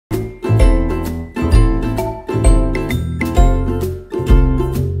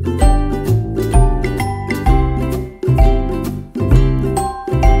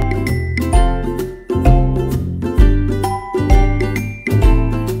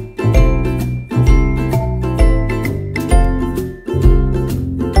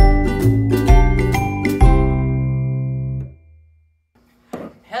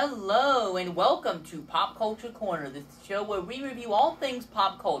Culture Corner, the show where we review all things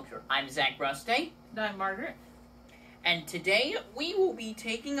pop culture. I'm Zach Ruste. And I'm Margaret. And today we will be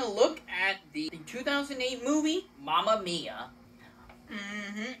taking a look at the 2008 movie Mamma Mia.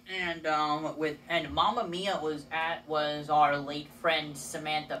 And Mamma Mia was our late friend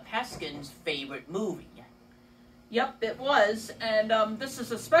Samantha Peskin's favorite movie. Yep, it was. And this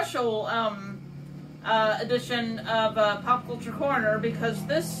is a special edition of Pop Culture Corner because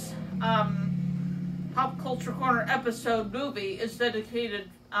this Pop Culture Corner episode movie is dedicated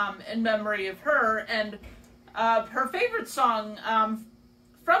in memory of her, and her favorite song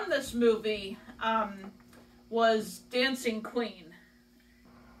from this movie was Dancing Queen.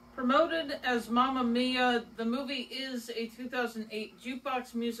 Promoted as Mamma Mia, the movie is a 2008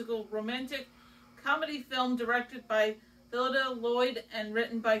 jukebox musical romantic comedy film directed by Philida Lloyd and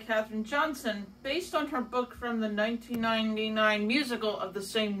written by Katherine Johnson, based on her book from the 1999 musical of the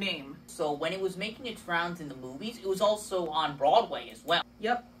same name. So when it was making its rounds in the movies, it was also on Broadway as well.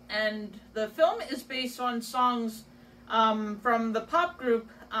 Yep, and the film is based on songs from the pop group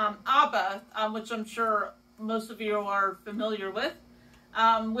ABBA, which I'm sure most of you are familiar with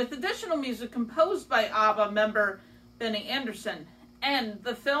additional music composed by ABBA member Benny Andersson. And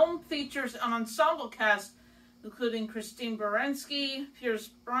the film features an ensemble cast including Christine Baranski, Pierce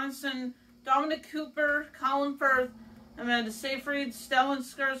Bronson, Dominic Cooper, Colin Firth, Amanda Seyfried, Stellan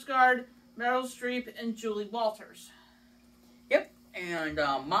Skarsgård, Meryl Streep, and Julie Walters. Yep, and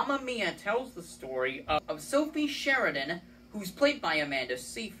Mamma Mia tells the story of Sophie Sheridan, who's played by Amanda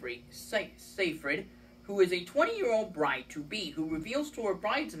Seyfried, who is a 20-year-old bride-to-be who reveals to her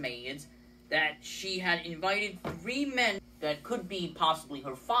bridesmaids that she had invited 3 men that could be possibly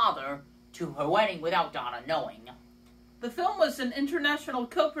her father to her wedding without Donna knowing. The film was an international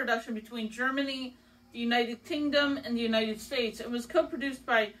co-production between Germany, the United Kingdom, and the United States. It was co-produced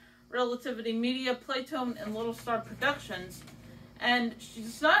by Relativity Media, Playtone, and Little Star Productions. And she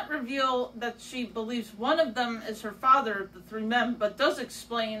does not reveal that she believes one of them is her father, the 3 men, but does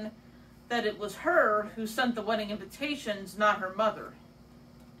explain that it was her who sent the wedding invitations, not her mother.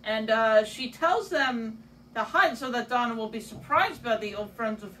 And she tells them to hide so that Donna will be surprised by the old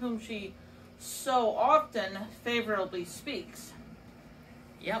friends of whom she so often favorably speaks.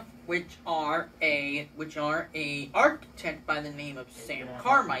 Yep, which are a architect by the name of Sam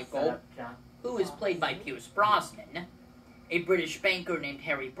Carmichael, who is played by Pierce Brosnan, a British banker named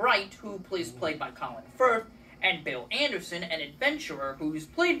Harry Bright, who is played by Colin Firth, and Bill Anderson, an adventurer, who's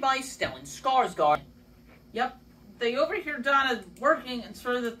played by Stellan Skarsgård. Yep, they overhear Donna working and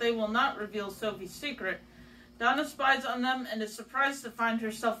swear that they will not reveal Sophie's secret. Donna spies on them and is surprised to find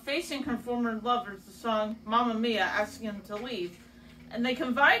herself facing her former lovers, the song Mamma Mia, asking them to leave. And they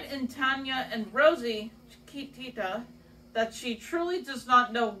confide in Tanya and Rosie, Chiquitita, that she truly does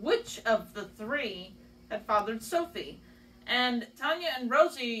not know which of the 3 had fathered Sophie. And Tanya and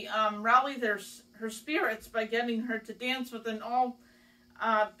Rosie rally her spirits by getting her to dance with an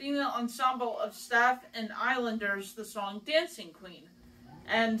all-female ensemble of staff and islanders, the song Dancing Queen.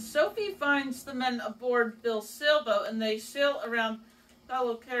 And Sophie finds the men aboard Bill's sailboat, and they sail around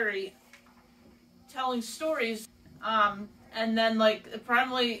Gallocary telling stories. And then, it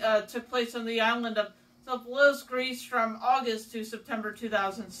primarily took place on the island of Sopolos, Greece, from August to September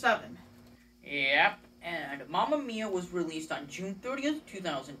 2007. Yep, and Mamma Mia was released on June 30th,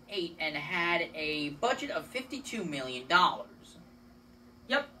 2008, and had a budget of $52 million.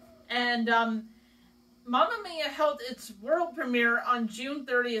 Yep, and Mamma Mia held its world premiere on June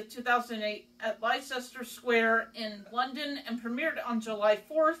 30th, 2008 at Leicester Square in London and premiered on July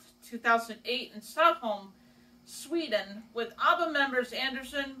 4th, 2008 in Stockholm, Sweden, with ABBA members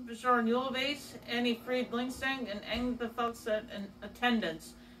Anderson, Björn Ulvaeus, Annie Fried Lindstang, and Agnetha Fältskog in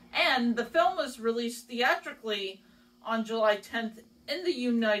attendance. And the film was released theatrically on July 10th in the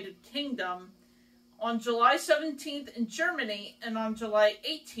United Kingdom, on July 17th in Germany, and on July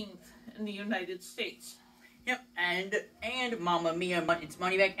 18th in the United States. Yep, and Mamma Mia its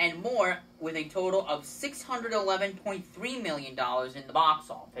money back and more, with a total of $611.3 million in the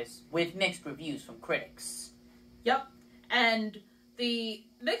box office, with mixed reviews from critics. Yep, and the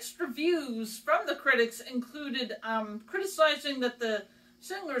mixed reviews from the critics included criticizing that the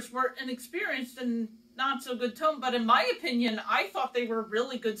singers were inexperienced and not so good tone, but in my opinion, I thought they were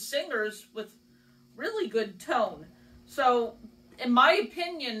really good singers with really good tone. So, in my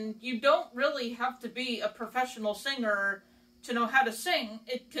opinion, you don't really have to be a professional singer to know how to sing.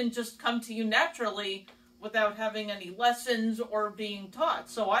 It can just come to you naturally without having any lessons or being taught.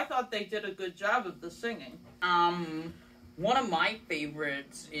 So I thought they did a good job of the singing. One of my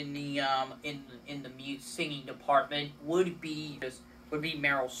favorites in the singing department would be just would be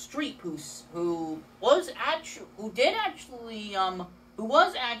Meryl Streep, who was actually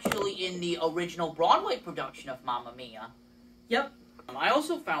in the original Broadway production of Mamma Mia. Yep. I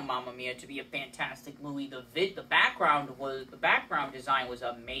also found Mamma Mia to be a fantastic movie. The background design was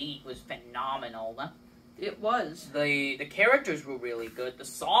phenomenal. It was. The characters were really good. The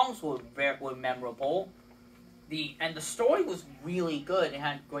songs were memorable. The story was really good. It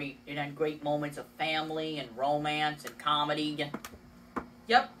had great moments of family and romance and comedy.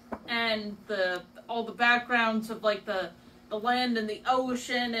 Yep. And all the backgrounds of like the land and the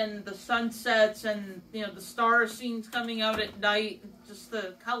ocean and the sunsets and the star scenes coming out at night, just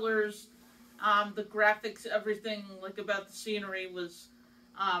the colors, the graphics, everything like about the scenery was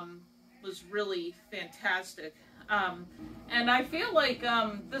really fantastic. And I feel like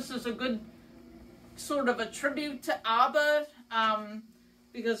this is a good sort of a tribute to ABBA,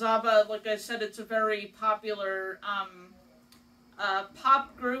 because ABBA, like I said, it's a very popular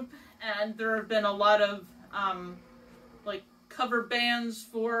pop group, and there have been a lot of like cover bands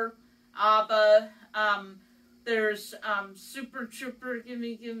for ABBA. There's Super Trooper,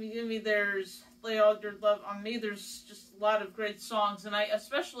 Gimme, there's Lay All Your Love on Me. There's just a lot of great songs, and I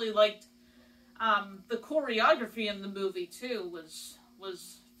especially liked the choreography in the movie too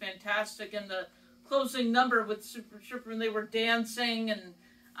was fantastic, and the closing number with Super Trooper, and they were dancing and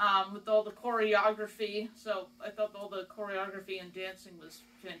with all the choreography. So I thought all the choreography and dancing was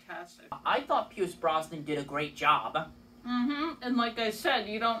fantastic. I thought Pierce Brosnan did a great job. And like I said,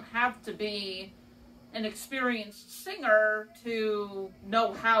 you don't have to be an experienced singer to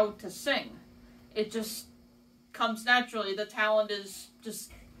know how to sing. It just comes naturally. The talent is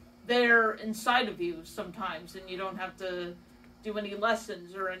just there inside of you sometimes, and you don't have to do any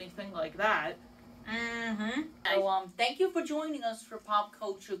lessons or anything like that. So, thank you for joining us for Pop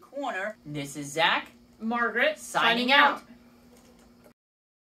Culture Corner. This is Zach. Margaret, Signing out.